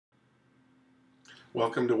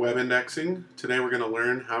Welcome to web indexing. Today we're going to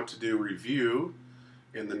learn how to do review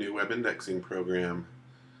in the new web indexing program.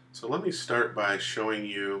 So let me start by showing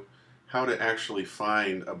you how to actually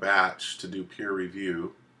find a batch to do peer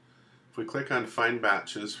review. If we click on Find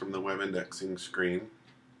Batches from the web indexing screen,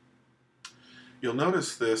 you'll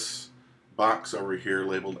notice this box over here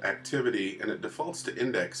labeled Activity, and it defaults to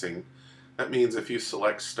indexing. That means if you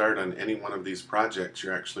select Start on any one of these projects,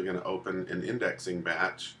 you're actually going to open an indexing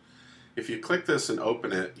batch. If you click this and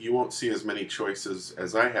open it, you won't see as many choices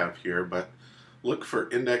as I have here, but look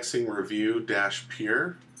for Indexing Review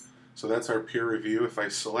 -Peer. So that's our peer review. If I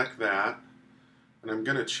select that, and I'm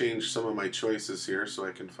going to change some of my choices here so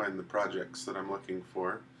I can find the projects that I'm looking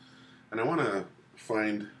for. And I want to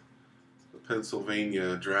find the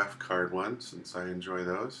Pennsylvania draft card one since I enjoy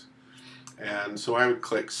those. And so I would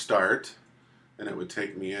click Start, and it would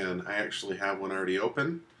take me in. I actually have one already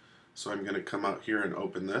open, so I'm going to come out here and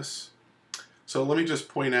open this. So let me just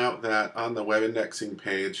point out that on the web indexing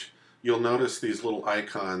page, you'll notice these little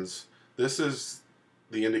icons. This is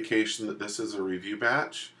the indication that this is a review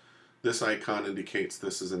batch. This icon indicates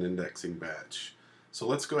this is an indexing batch. So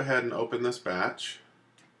let's go ahead and open this batch,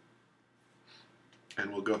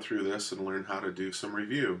 and we'll go through this and learn how to do some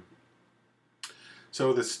review.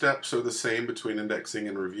 So the steps are the same between indexing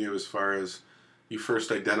and review as far as you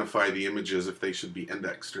first identify the images if they should be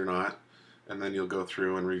indexed or not, and then you'll go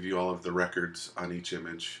through and review all of the records on each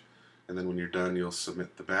image, and then when you're done you'll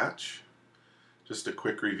submit the batch. Just a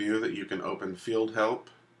quick review that you can open field help,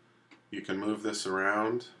 you can move this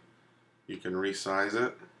around, you can resize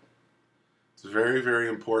it. It's very, very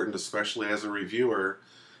important, especially as a reviewer,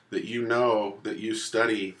 that you know that you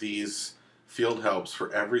study these field helps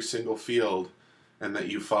for every single field and that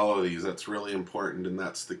you follow these. That's really important, and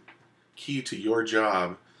that's the key to your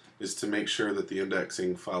job, is to make sure that the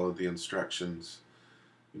indexing followed the instructions.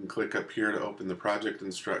 You can click up here to open the project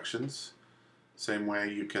instructions. Same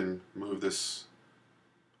way you can move this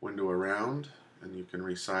window around and you can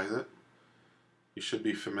resize it. You should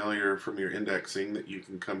be familiar from your indexing that you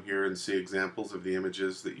can come here and see examples of the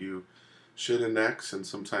images that you should index, and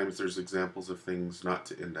sometimes there's examples of things not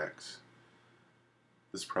to index.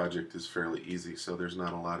 This project is fairly easy, so there's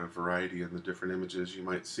not a lot of variety in the different images you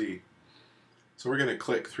might see. So we're going to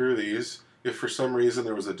click through these. If for some reason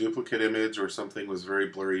there was a duplicate image or something was very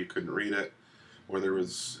blurry, you couldn't read it, or there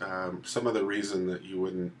was some other reason that you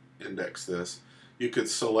wouldn't index this, you could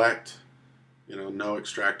select, no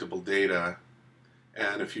extractable data,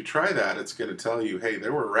 and if you try that, it's going to tell you, hey,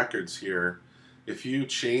 there were records here. If you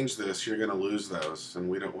change this, you're going to lose those, and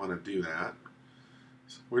we don't want to do that.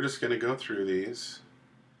 So we're just going to go through these,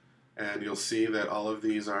 and you'll see that all of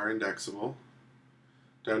these are indexable.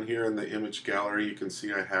 Down here in the image gallery, you can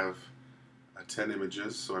see I have 10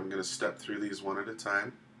 images, so I'm going to step through these one at a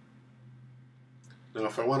time. Now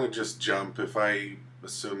if I want to just jump, if I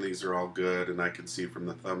assume these are all good and I can see from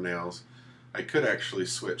the thumbnails, I could actually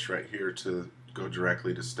switch right here to go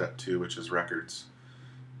directly to step 2, which is records.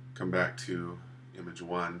 Come back to image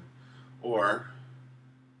 1, or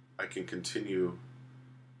I can continue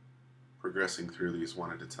progressing through these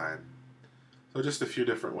one at a time. So just a few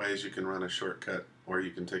different ways you can run a shortcut, or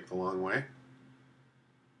you can take the long way.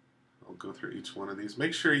 I'll go through each one of these.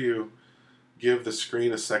 Make sure you give the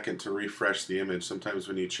screen a second to refresh the image. Sometimes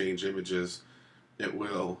when you change images, it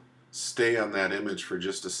will stay on that image for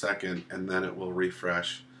just a second and then it will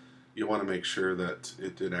refresh. You want to make sure that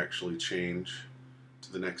it did actually change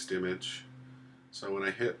to the next image. So when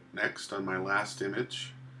I hit next on my last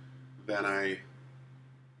image, then I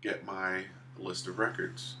get my list of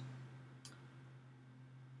records.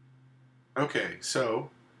 Okay, so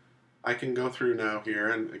I can go through now here,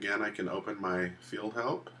 and again I can open my field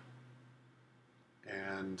help,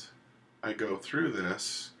 and I go through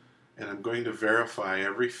this, and I'm going to verify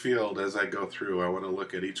every field as I go through. I want to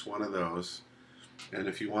look at each one of those, and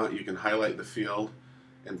if you want, you can highlight the field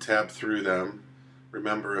and tab through them.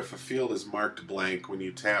 Remember, if a field is marked blank, when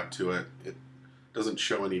you tab to it, it doesn't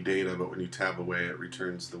show any data, but when you tab away, it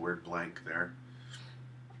returns the word blank there.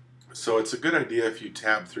 So it's a good idea if you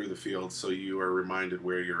tab through the field so you are reminded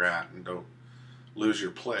where you're at and don't lose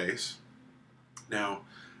your place. Now,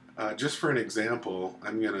 just for an example,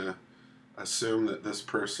 I'm going to assume that this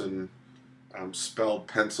person spelled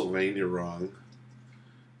Pennsylvania wrong,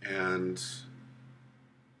 and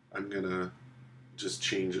I'm going to just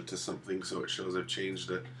change it to something so it shows I've changed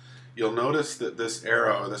it. You'll notice that this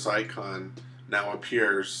arrow, this icon, now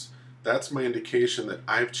appears. That's my indication that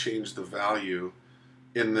I've changed the value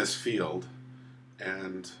in this field,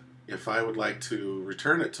 and if I would like to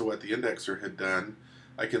return it to what the indexer had done,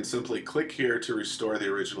 I can simply click here to restore the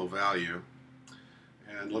original value,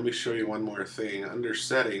 And let me show you one more thing. Under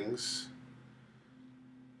settings,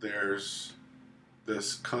 there's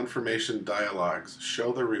this confirmation dialogues,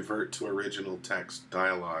 show the revert to original text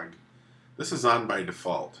dialog. This is on by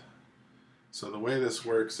default. So the way this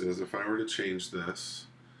works is if I were to change this,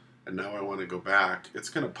 and now I want to go back, it's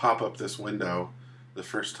going to pop up this window the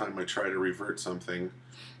first time I try to revert something,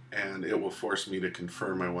 and it will force me to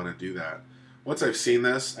confirm I want to do that. Once I've seen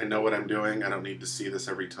this, I know what I'm doing. I don't need to see this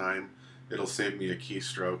every time. It'll save me a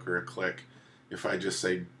keystroke or a click if I just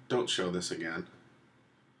say, don't show this again.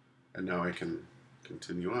 And now I can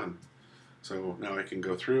continue on. So now I can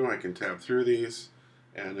go through, I can tab through these,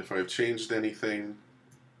 and if I've changed anything,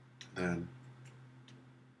 then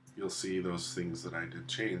you'll see those things that I did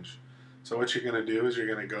change. So what you're going to do is you're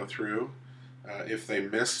going to go through. If they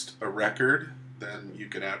missed a record, then you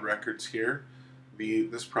could add records here.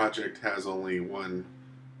 This project has only one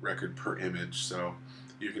record per image, so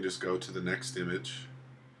you can just go to the next image.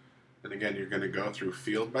 And again, you're going to go through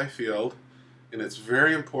field by field, and it's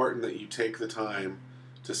very important that you take the time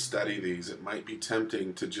to study these. It might be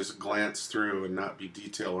tempting to just glance through and not be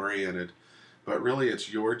detail-oriented, but really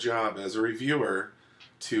it's your job as a reviewer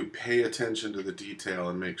to pay attention to the detail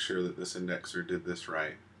and make sure that this indexer did this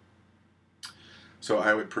right. So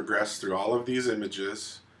I would progress through all of these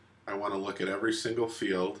images. I want to look at every single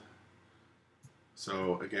field.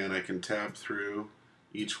 So again, I can tab through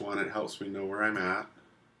each one. It helps me know where I'm at.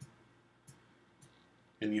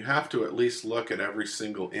 And you have to at least look at every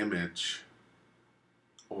single image,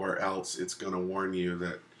 or else it's going to warn you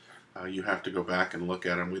that you have to go back and look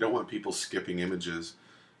at them. We don't want people skipping images.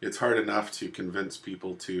 It's hard enough to convince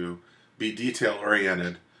people to be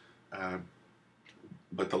detail-oriented,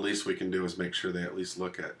 but the least we can do is make sure they at least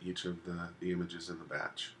look at each of the images in the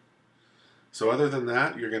batch. So other than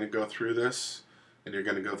that, you're going to go through this, and you're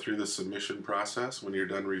going to go through the submission process. When you're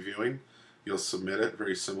done reviewing, you'll submit it,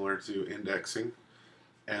 very similar to indexing,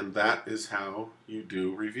 and that is how you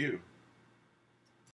do review.